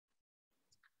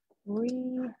3.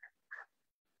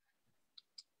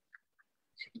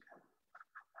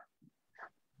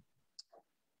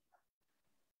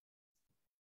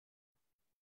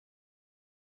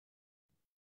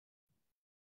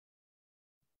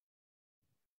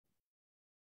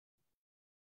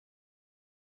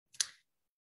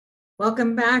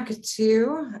 Welcome back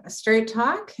to Straight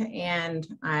Talk, and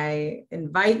I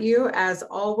invite you, as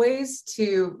always,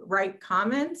 to write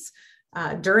comments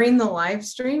during the live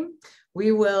stream.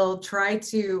 We will try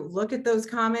to look at those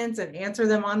comments and answer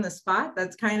them on the spot.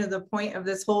 That's kind of the point of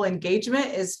this whole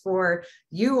engagement, is for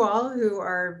you all who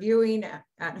are viewing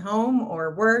at home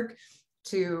or work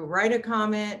to write a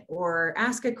comment or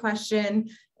ask a question,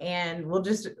 and we'll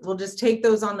just take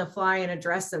those on the fly and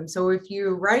address them. So if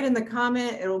you write in the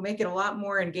comment, it'll make it a lot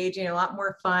more engaging, a lot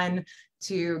more fun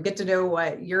to get to know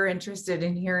what you're interested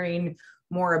in hearing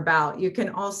more about. You can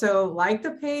also like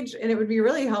the page, and it would be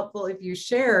really helpful if you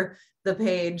share the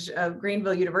page of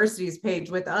Greenville University's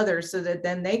page with others, so that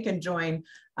then they can join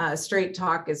Straight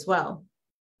Talk as well.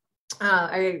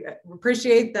 I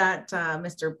appreciate that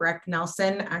Mr. Breck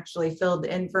Nelson actually filled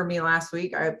in for me last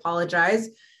week. I apologize.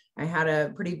 I had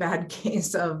a pretty bad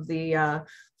case of the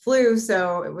flu,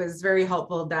 so it was very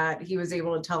helpful that he was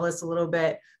able to tell us a little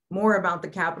bit more about the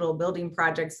Capitol building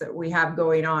projects that we have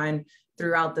going on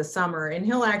throughout the summer. And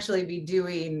he'll actually be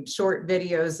doing short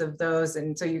videos of those,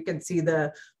 and so you can see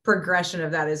the progression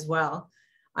of that as well.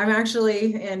 I'm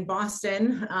actually in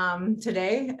Boston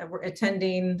today. We're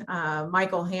attending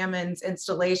Michael Hammond's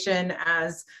installation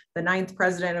as the 9th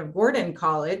president of Gordon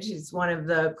College. He's one of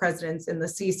the presidents in the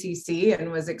CCC,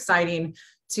 and was exciting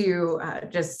to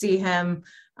just see him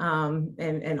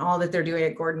and all that they're doing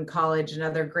at Gordon College,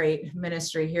 another great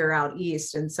ministry here out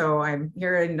east. And so I'm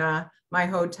here in my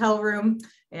hotel room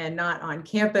and not on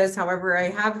campus. However, I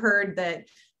have heard that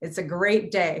it's a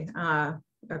great day.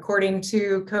 According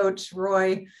to Coach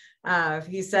Roy,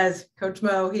 he says, Coach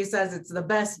Mo, he says it's the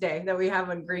best day that we have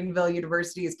on Greenville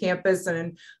University's campus.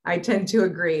 And I tend to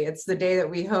agree. It's the day that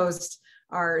we host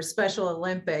our Special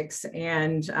Olympics,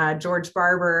 and George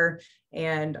Barber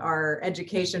and our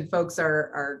education folks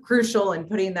are crucial in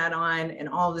putting that on, and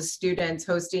all the students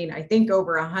hosting, I think,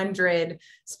 over 100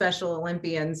 Special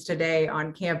Olympians today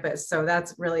on campus. So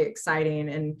that's really exciting,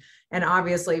 and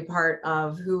obviously part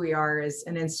of who we are as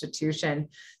an institution.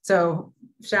 So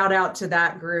shout out to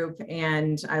that group,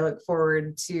 and I look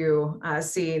forward to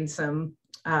seeing some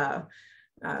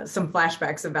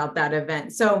flashbacks about that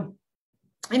event. So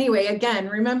anyway, again,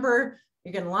 remember,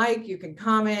 you can like, you can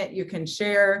comment, you can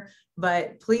share,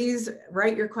 but please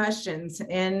write your questions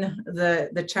in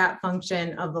the chat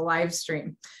function of the live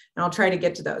stream, and I'll try to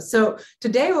get to those. So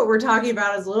today what we're talking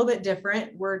about is a little bit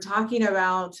different. We're talking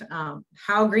about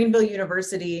how Greenville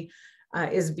University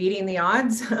is beating the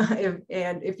odds,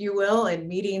 if you will, and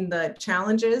meeting the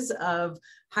challenges of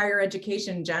higher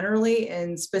education generally,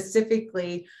 and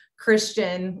specifically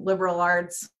Christian liberal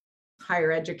arts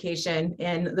higher education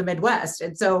in the Midwest.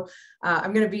 And so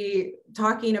I'm going to be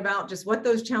talking about just what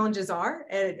those challenges are.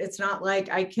 And it's not like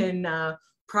I can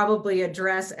probably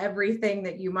address everything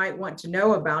that you might want to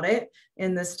know about it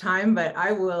in this time, but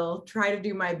I will try to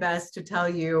do my best to tell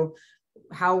you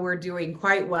how we're doing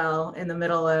quite well in the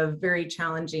middle of very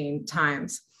challenging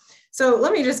times. So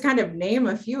let me just kind of name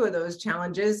a few of those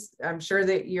challenges. I'm sure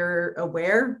that you're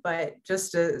aware, but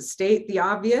just to state the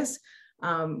obvious,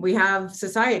 we have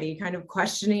society kind of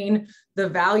questioning the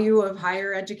value of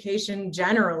higher education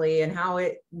generally, and how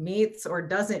it meets or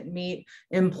doesn't meet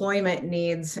employment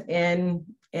needs in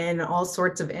all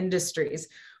sorts of industries.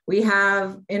 We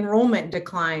have enrollment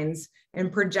declines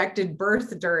and projected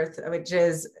birth dearth, which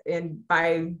is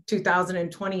by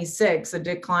 2026, a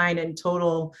decline in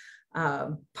total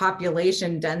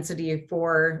population density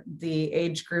for the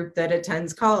age group that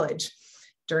attends college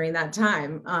during that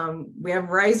time. We have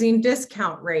rising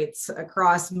discount rates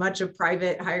across much of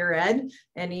private higher ed,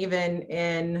 and even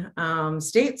in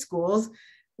state schools,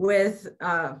 with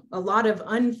a lot of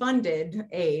unfunded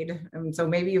aid. And so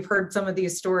maybe you've heard some of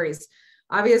these stories.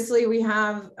 Obviously, we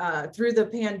have, through the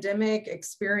pandemic,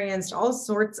 experienced all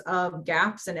sorts of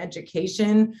gaps in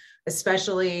education,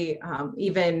 especially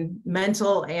even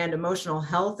mental and emotional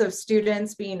health of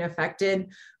students being affected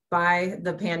by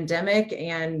the pandemic,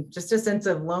 and just a sense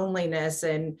of loneliness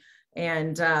and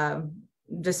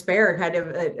despair kind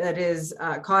of that is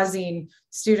causing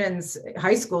students,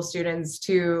 high school students,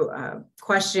 to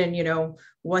question,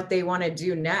 what they want to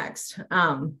do next.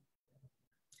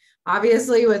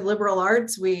 Obviously, with liberal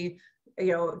arts, we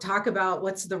talk about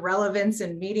what's the relevance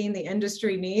in meeting the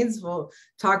industry needs. We'll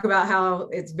talk about how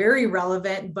it's very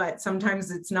relevant, but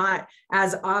sometimes it's not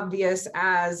as obvious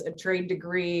as a trade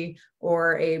degree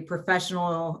or a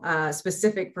professional,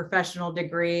 specific professional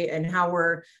degree, and how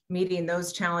we're meeting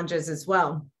those challenges as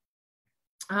well.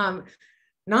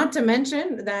 Not to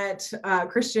mention that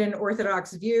Christian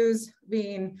Orthodox views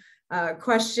being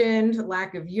questioned,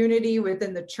 lack of unity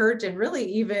within the church, and really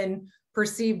even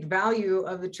perceived value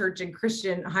of the church and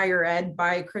Christian higher ed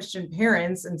by Christian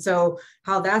parents. And so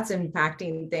how that's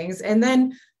impacting things. And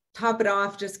then top it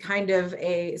off, just kind of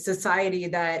a society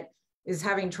that is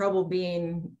having trouble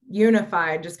being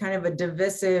unified, just kind of a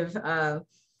divisive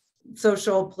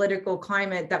social political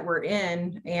climate that we're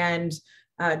in. And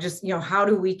just, how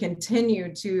do we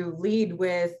continue to lead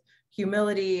with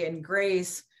humility and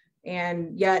grace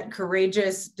and yet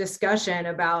courageous discussion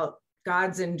about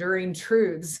God's enduring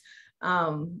truths?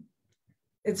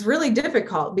 It's really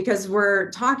difficult because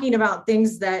we're talking about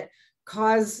things that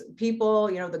cause people,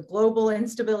 the global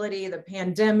instability, the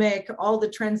pandemic, all the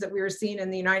trends that we were seeing in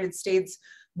the United States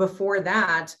before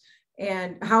that.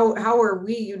 And how are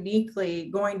we uniquely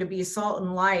going to be salt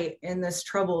and light in this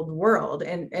troubled world?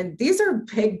 And these are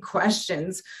big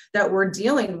questions that we're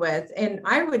dealing with. And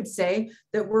I would say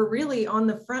that we're really on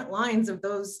the front lines of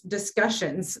those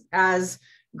discussions as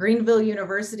Greenville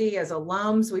University, as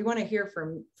alums. We want to hear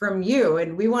from you,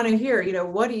 and we want to hear,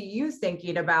 what are you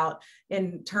thinking about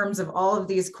in terms of all of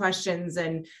these questions,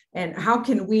 and how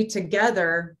can we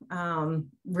together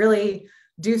really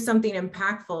do something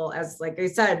impactful? As like I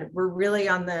said, we're really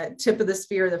on the tip of the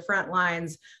spear, the front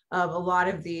lines of a lot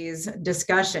of these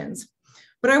discussions.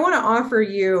 But I want to offer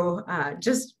you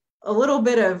just a little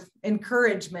bit of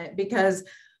encouragement, because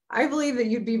I believe that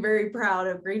you'd be very proud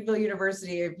of Greenville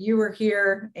University if you were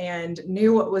here and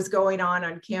knew what was going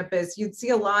on campus. You'd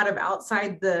see a lot of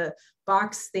outside the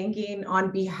box thinking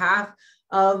on behalf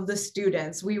of the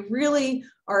students. We really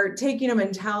are taking a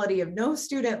mentality of no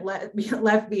student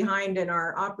left behind in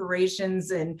our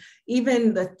operations, and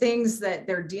even the things that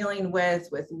they're dealing with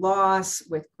loss,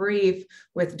 with grief,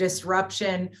 with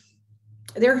disruption.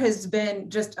 There has been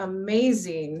just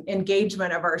amazing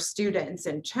engagement of our students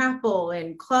in chapel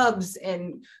and clubs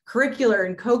and curricular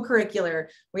and co-curricular.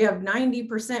 We have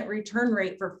 90% return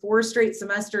rate for 4 straight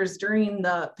semesters during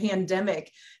the pandemic.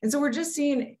 And so we're just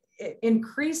seeing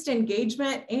increased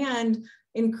engagement and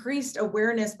increased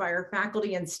awareness by our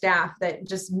faculty and staff that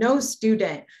just no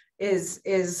student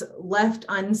is left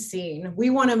unseen. We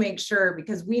want to make sure,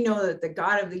 because we know that the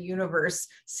God of the universe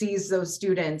sees those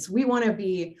students. We want to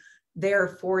be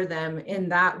there for them in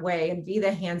that way and be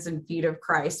the hands and feet of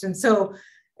Christ. And so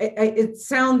it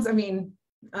sounds,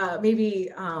 maybe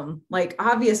like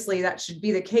obviously that should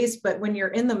be the case, but when you're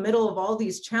in the middle of all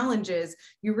these challenges,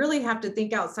 you really have to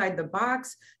think outside the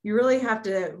box. You really have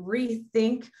to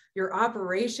rethink your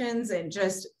operations and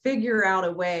just figure out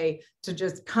a way to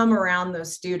just come around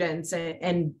those students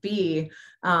and be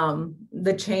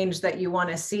the change that you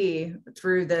want to see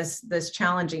through this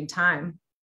challenging time.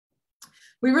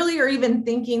 We really are even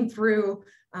thinking through,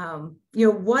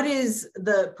 what is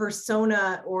the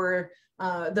persona or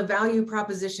the value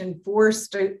proposition for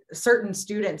certain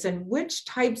students, and which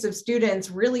types of students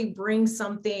really bring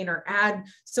something or add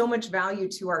so much value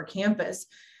to our campus.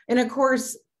 And of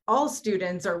course, all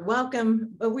students are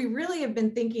welcome, but we really have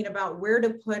been thinking about where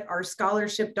to put our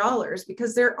scholarship dollars,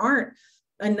 because there aren't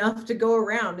enough to go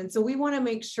around. And so we want to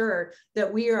make sure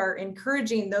that we are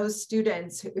encouraging those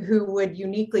students who would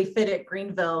uniquely fit at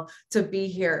Greenville to be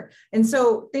here. And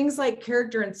so things like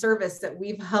character and service that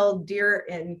we've held dear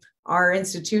in our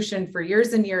institution for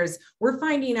years and years, we're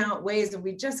finding out ways, and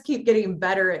we just keep getting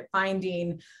better at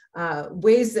finding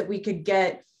ways that we could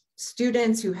get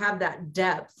students who have that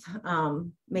depth.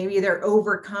 Maybe they're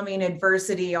overcoming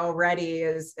adversity already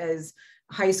as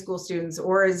high school students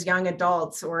or as young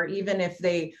adults, or even if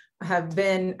they have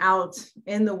been out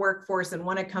in the workforce and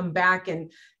want to come back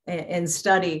and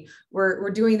study. We're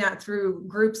doing that through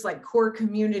groups like Core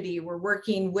Community. We're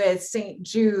working with St.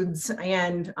 Jude's,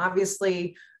 and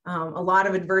obviously a lot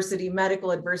of adversity,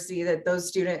 medical adversity that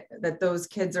those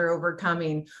kids are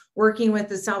overcoming. Working with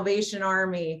the Salvation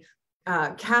Army,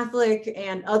 Catholic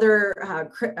and other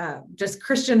just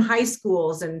Christian high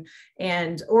schools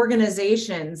and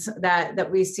organizations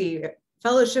that we see,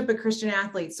 Fellowship of Christian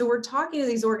Athletes. So we're talking to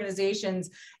these organizations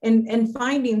and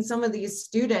finding some of these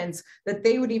students that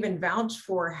they would even vouch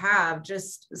for have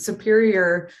just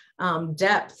superior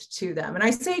depth to them. And I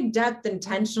say depth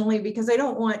intentionally because I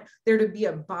don't want there to be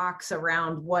a box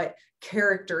around what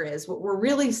character is. What we're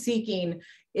really seeking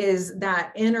is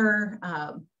that inner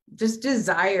just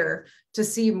desire to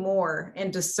see more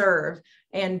and to serve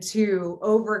and to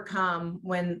overcome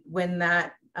when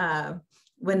the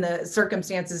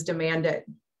circumstances demand it.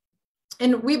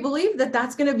 And we believe that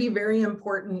that's going to be very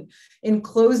important in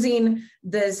closing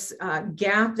this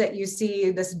gap that you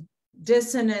see, this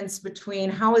dissonance between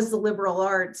how is the liberal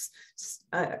arts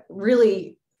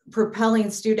really propelling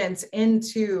students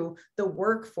into the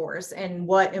workforce and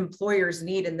what employers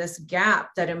need, and this gap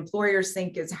that employers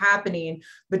think is happening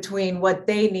between what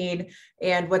they need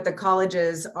and what the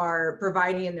colleges are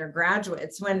providing their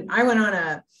graduates. When I went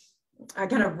on I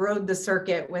kind of rode the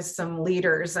circuit with some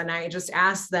leaders, and I just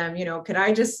asked them, could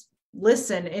I just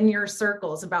listen in your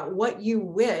circles about what you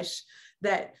wish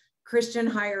that Christian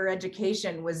higher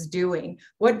education was doing?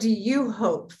 What do you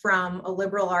hope from a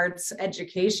liberal arts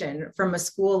education from a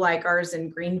school like ours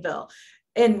in Greenville?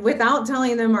 And without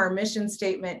telling them our mission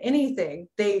statement, anything,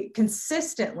 they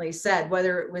consistently said,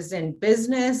 whether it was in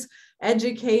business,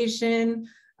 education,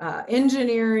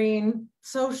 engineering,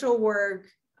 social work,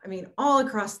 all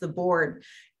across the board.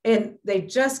 And they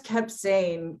just kept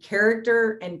saying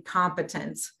character and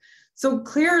competence. So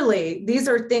clearly, these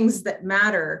are things that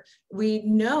matter. We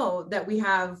know that we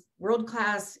have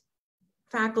world-class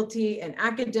faculty and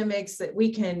academics that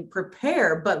we can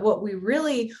prepare, but what we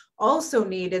really also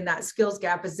need in that skills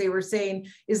gap, as they were saying,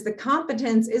 is the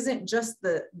competence isn't just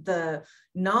the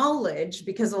knowledge,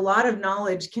 because a lot of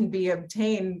knowledge can be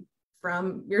obtained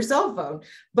from your cell phone,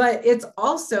 but it's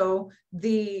also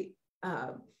the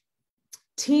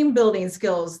team building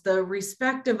skills, the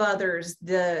respect of others,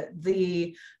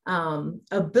 the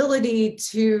ability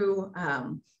to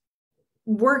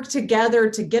work together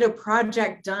to get a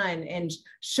project done and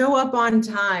show up on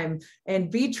time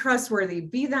and be trustworthy,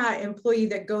 be that employee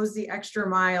that goes the extra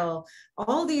mile,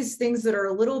 all these things that are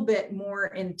a little bit more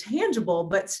intangible,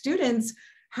 but students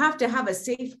have to have a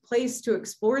safe place to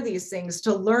explore these things,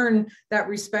 to learn that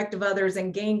respect of others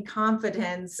and gain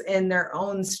confidence in their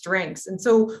own strengths. And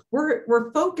so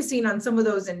we're focusing on some of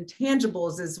those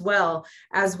intangibles as well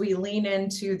as we lean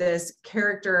into this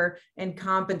character and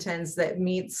competence that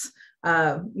meets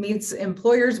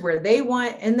employers where they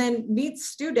want, and then meets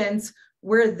students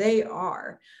where they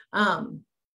are.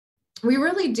 We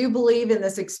really do believe in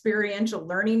this experiential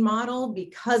learning model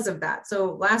because of that.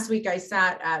 So last week I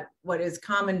sat at what is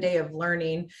Common Day of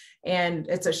Learning, and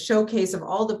it's a showcase of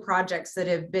all the projects that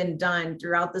have been done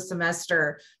throughout the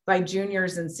semester by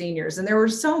juniors and seniors. And there were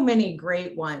so many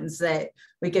great ones that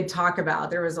we could talk about.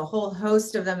 There was a whole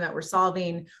host of them that were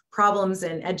solving problems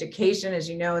in education. As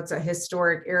you know, it's a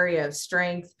historic area of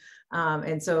strength.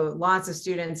 And so lots of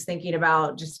students thinking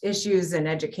about just issues in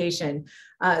education.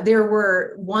 There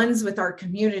were ones with our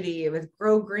community, with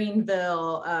Grow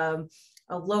Greenville,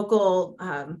 a local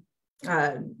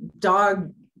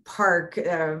dog park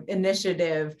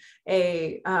initiative,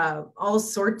 all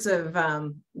sorts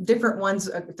of different ones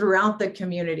throughout the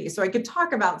community. So I could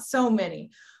talk about so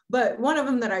many, but one of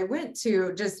them that I went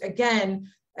to just,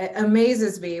 again,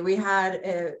 amazes me. We had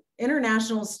an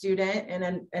international student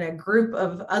and a group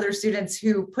of other students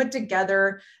who put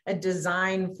together a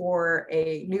design for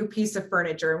a new piece of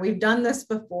furniture. And we've done this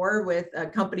before with a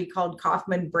company called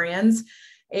Kaufman Brands.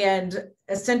 And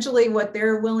essentially what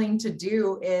they're willing to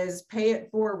do is pay it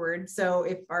forward. So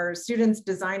if our students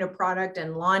design a product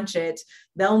and launch it,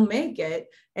 they'll make it.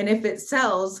 And if it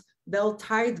sells, they'll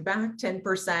tithe back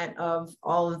 10% of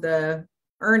all of the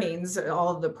earnings, all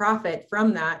of the profit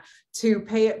from that, to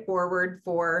pay it forward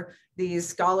for these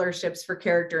scholarships for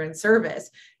character and service.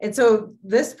 And so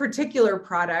this particular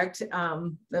product,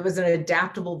 that was an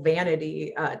adaptable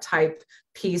vanity type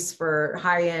piece for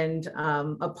high-end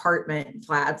apartment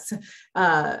flats,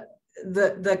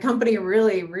 the company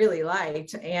really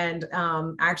liked, and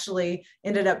actually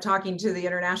ended up talking to the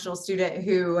international student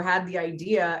who had the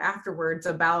idea afterwards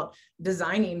about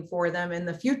designing for them in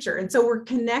the future. And so we're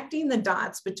connecting the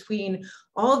dots between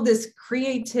all of this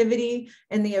creativity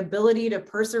and the ability to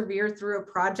persevere through a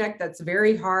project that's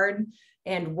very hard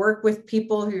and work with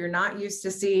people who you're not used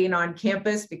to seeing on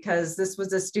campus, because this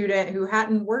was a student who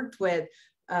hadn't worked with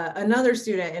another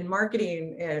student in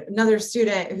marketing, another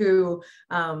student who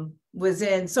was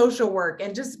in social work,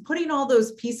 and just putting all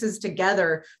those pieces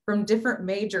together from different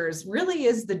majors really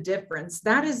is the difference.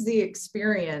 That is the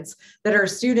experience that our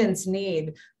students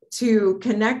need to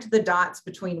connect the dots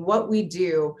between what we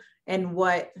do and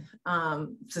what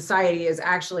society is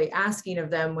actually asking of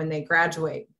them when they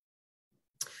graduate.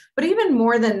 But even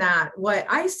more than that, what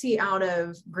I see out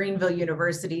of Greenville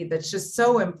University that's just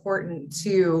so important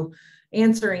to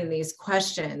answering these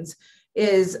questions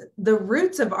is the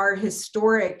roots of our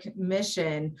historic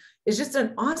mission is just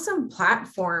an awesome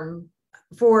platform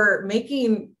for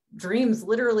making dreams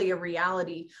literally a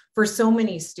reality for so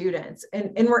many students.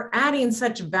 And we're adding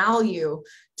such value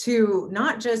to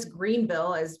not just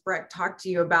Greenville, as Brett talked to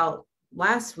you about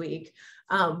last week,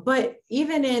 but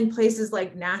even in places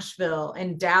like Nashville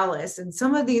and Dallas and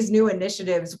some of these new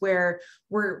initiatives where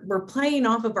we're playing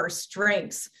off of our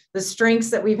strengths, the strengths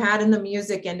that we've had in the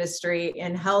music industry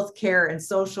and healthcare and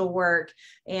social work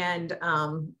and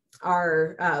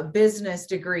our business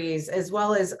degrees, as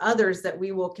well as others that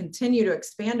we will continue to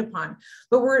expand upon.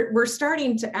 But we're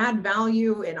starting to add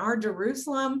value in our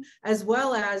Jerusalem, as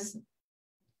well as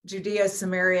Judea,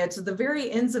 Samaria, to the very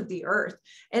ends of the earth.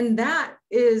 And that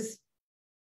is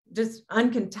just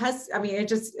uncontested. I mean,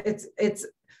 it's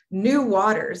new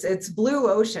waters, it's blue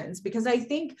oceans, because I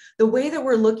think the way that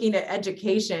we're looking at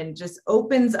education just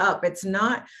opens up. It's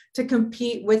not to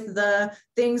compete with the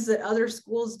things that other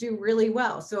schools do really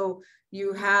well. So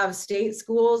you have state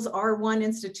schools, R1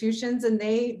 institutions, and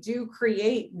they do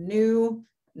create new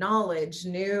knowledge,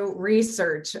 new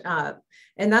research,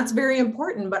 and that's very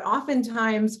important. But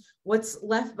oftentimes what's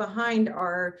left behind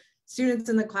are students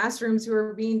in the classrooms who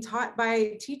are being taught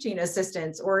by teaching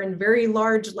assistants or in very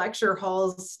large lecture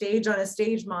halls, stage on a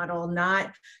stage model,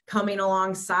 not coming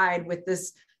alongside with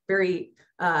this very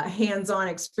hands-on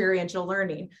experiential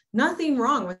learning. Nothing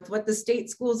wrong with what the state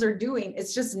schools are doing.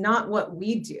 It's just not what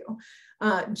we do.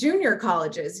 Junior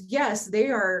colleges, yes, they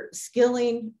are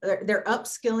skilling, they're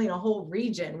upskilling a whole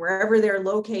region. Wherever they're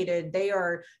located, they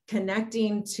are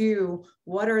connecting to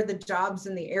what are the jobs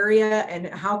in the area and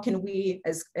how can we,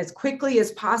 as quickly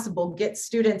as possible, get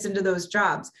students into those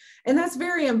jobs. And that's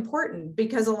very important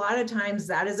because a lot of times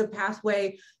that is a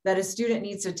pathway that a student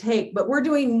needs to take, but we're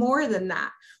doing more than that.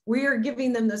 We are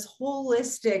giving them this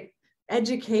holistic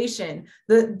education,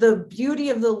 the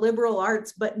beauty of the liberal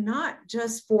arts, but not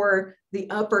just for the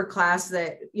upper class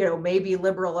that, you know, maybe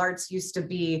liberal arts used to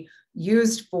be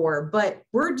used for, but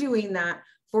we're doing that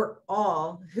for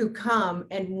all who come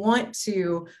and want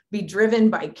to be driven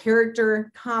by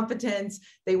character, competence.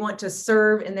 They want to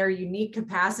serve in their unique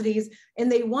capacities,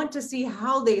 and they want to see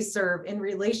how they serve in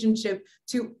relationship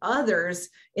to others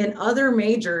in other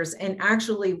majors and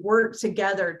actually work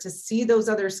together to see those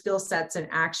other skill sets in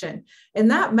action.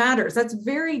 And that matters. That's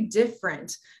very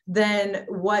different than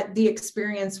what the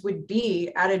experience would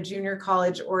be at a junior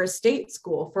college or a state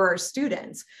school for our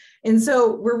students. And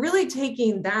so we're really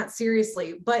taking that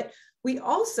seriously, but we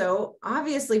also,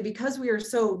 obviously, because we are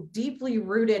so deeply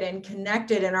rooted and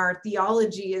connected and our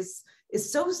theology is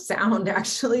so sound,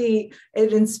 actually,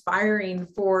 and inspiring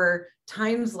for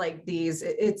times like these.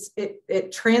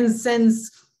 It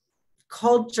transcends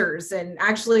cultures, and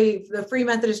actually the Free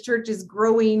Methodist Church is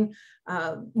growing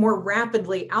more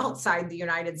rapidly outside the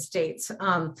United States.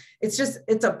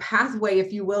 It's a pathway,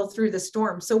 if you will, through the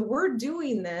storm. So we're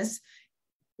doing this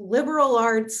liberal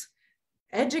arts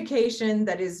education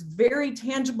that is very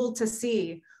tangible to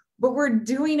see, but we're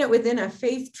doing it within a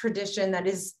faith tradition that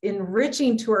is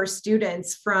enriching to our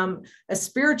students from a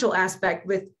spiritual aspect.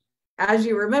 With, as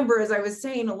you remember, as I was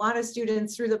saying, a lot of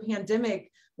students through the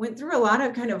pandemic went through a lot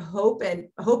of kind of hope and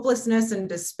hopelessness and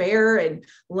despair and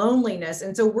loneliness.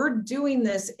 And so we're doing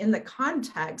this in the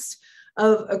context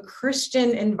of a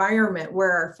Christian environment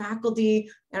where our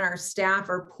faculty and our staff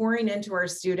are pouring into our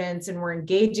students, and we're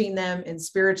engaging them in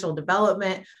spiritual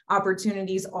development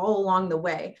opportunities all along the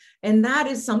way. And that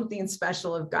is something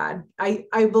special of God.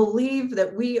 I believe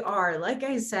that we are, like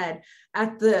I said,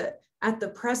 at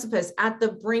the precipice, at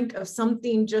the brink of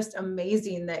something just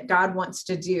amazing that God wants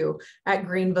to do at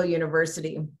Greenville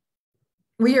University.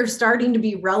 We are starting to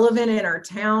be relevant in our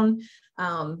town.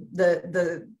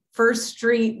 The First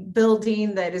Street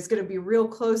building that is going to be real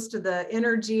close to the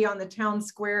energy on the town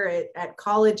square at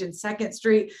College and Second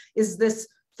Street is this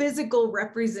physical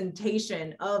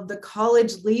representation of the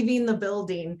college leaving the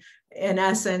building, in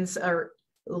essence, or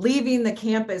leaving the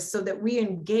campus, so that we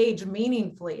engage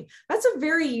meaningfully. That's a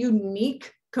very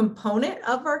unique component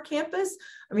of our campus.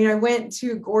 I mean, I went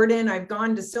to Gordon, I've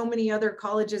gone to so many other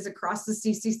colleges across the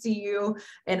CCCU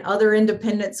and other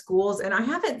independent schools, and I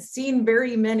haven't seen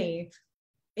very many,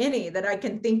 any that I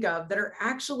can think of, that are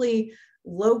actually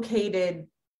located,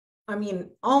 I mean,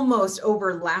 almost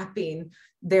overlapping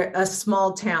a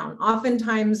small town.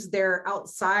 Oftentimes they're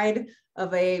outside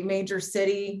of a major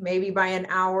city, maybe by an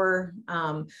hour,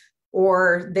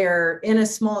 or they're in a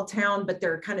small town, but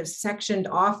they're kind of sectioned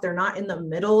off. They're not in the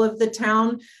middle of the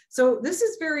town. So this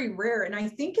is very rare. And I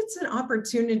think it's an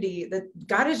opportunity that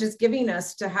God is just giving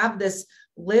us to have this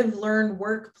live, learn,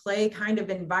 work, play kind of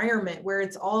environment where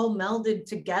it's all melded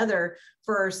together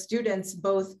for our students,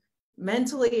 both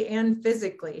mentally and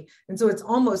physically. And so it's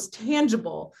almost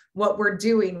tangible what we're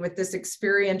doing with this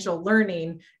experiential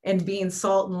learning and being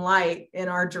salt and light in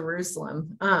our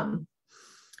Jerusalem.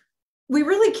 We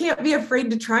really can't be afraid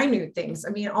to try new things.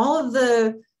 I mean, all of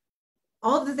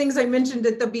the things I mentioned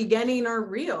at the beginning are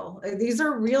real. These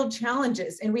are real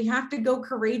challenges, and we have to go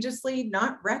courageously,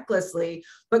 not recklessly,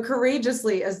 but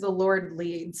courageously as the Lord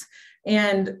leads,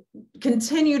 and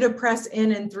continue to press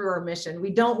in and through our mission. We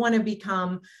don't want to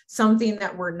become something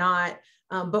that we're not,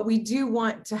 but we do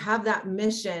want to have that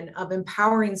mission of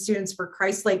empowering students for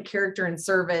Christ-like character and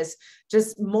service,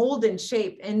 just mold and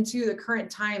shape into the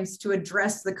current times to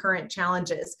address the current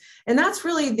challenges. And that's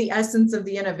really the essence of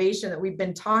the innovation that we've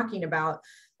been talking about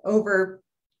over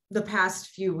the past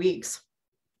few weeks.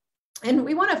 And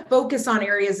we want to focus on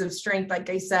areas of strength, like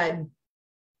I said.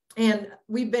 And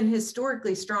we've been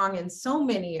historically strong in so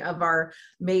many of our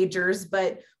majors,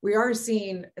 but we are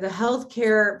seeing the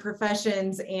healthcare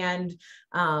professions and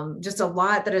just a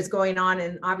lot that is going on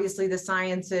in obviously the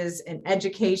sciences and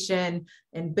education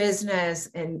and business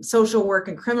and social work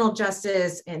and criminal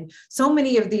justice. And so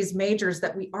many of these majors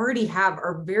that we already have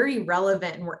are very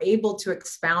relevant, and we're able to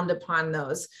expound upon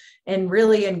those and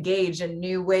really engage in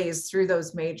new ways through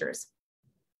those majors.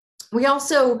 We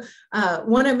also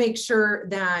want to make sure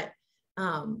that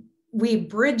we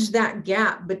bridge that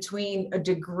gap between a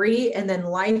degree and then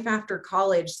life after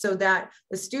college, so that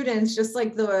the students, just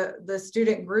like the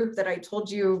student group that I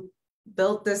told you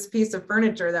built this piece of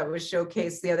furniture that was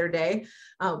showcased the other day,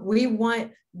 we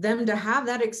want them to have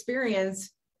that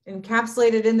experience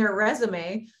encapsulated in their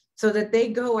resume, so that they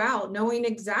go out knowing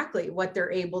exactly what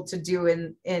they're able to do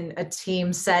in a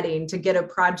team setting to get a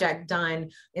project done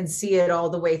and see it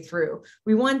all the way through.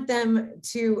 We want them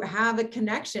to have a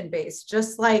connection base,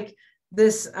 just like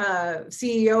this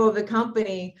CEO of the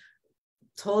company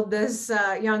told this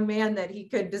young man that he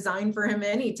could design for him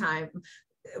anytime.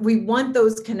 We want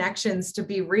those connections to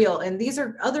be real. And these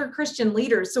are other Christian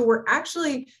leaders. So we're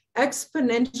actually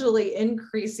exponentially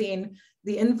increasing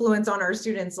the influence on our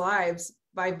students' lives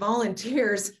by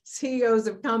volunteers, CEOs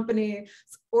of companies,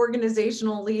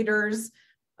 organizational leaders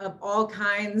of all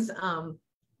kinds,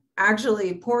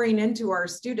 actually pouring into our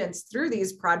students through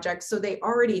these projects, so they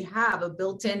already have a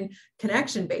built-in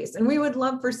connection base. And we would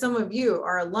love for some of you,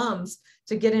 our alums,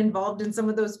 to get involved in some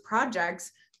of those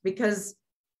projects, because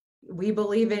we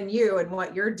believe in you and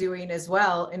what you're doing as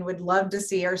well, and would love to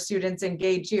see our students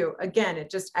engage you. Again, it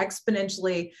just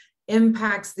exponentially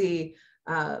impacts the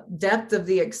depth of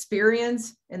the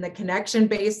experience and the connection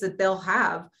base that they'll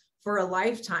have for a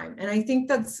lifetime. And I think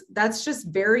that's just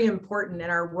very important in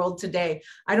our world today.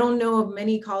 I don't know of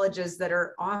many colleges that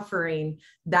are offering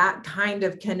that kind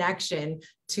of connection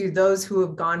to those who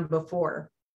have gone before.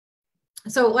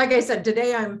 So like I said,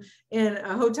 today I'm in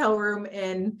a hotel room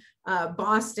in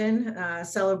Boston,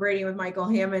 celebrating with Michael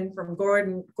Hammond from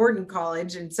Gordon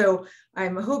College. And so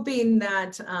I'm hoping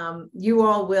that you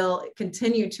all will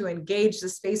continue to engage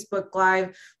this Facebook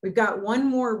Live. We've got one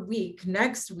more week,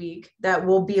 next week, that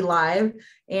will be live.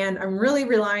 And I'm really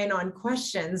relying on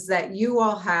questions that you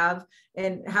all have,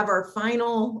 and have our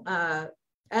final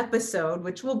episode,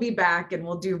 which will be back, and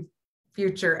we'll do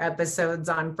future episodes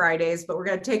on Fridays, but we're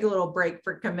going to take a little break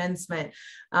for commencement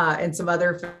and some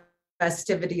other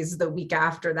festivities the week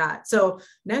after that. So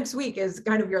next week is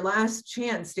kind of your last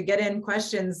chance to get in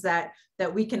questions that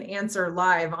we can answer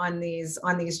live on these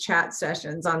chat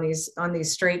sessions, on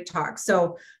these straight talks.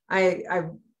 So I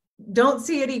don't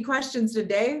see any questions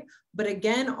today, but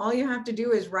again, all you have to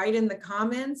do is write in the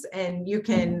comments, and you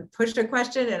can push a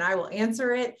question and I will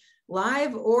answer it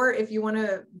live. Or if you want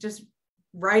to just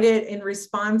write it in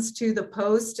response to the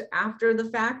post after the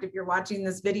fact, if you're watching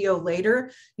this video later,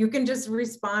 you can just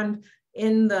respond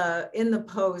in the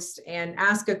post and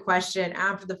ask a question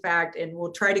after the fact, and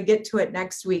we'll try to get to it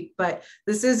next week. But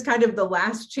this is kind of the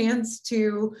last chance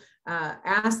to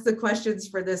ask the questions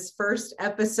for this first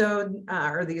episode,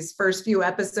 or these first few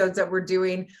episodes that we're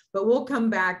doing, but we'll come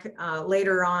back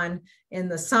later on in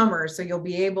the summer, so you'll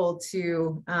be able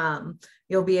to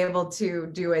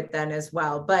do it then as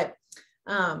well. But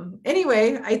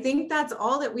anyway, I think that's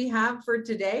all that we have for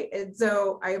today. And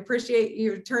so I appreciate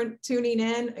you tuning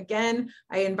in. Again,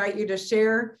 I invite you to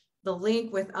share the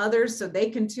link with others so they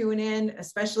can tune in,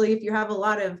 especially if you have a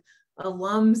lot of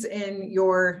alums in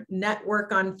your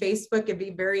network on Facebook. It'd be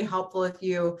very helpful if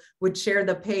you would share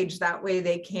the page. That way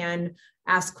they can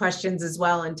ask questions as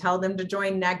well, and tell them to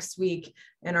join next week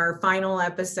in our final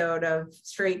episode of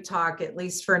Straight Talk, at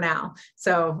least for now.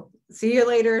 So see you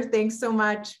later. Thanks so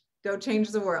much. Go change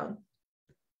the world.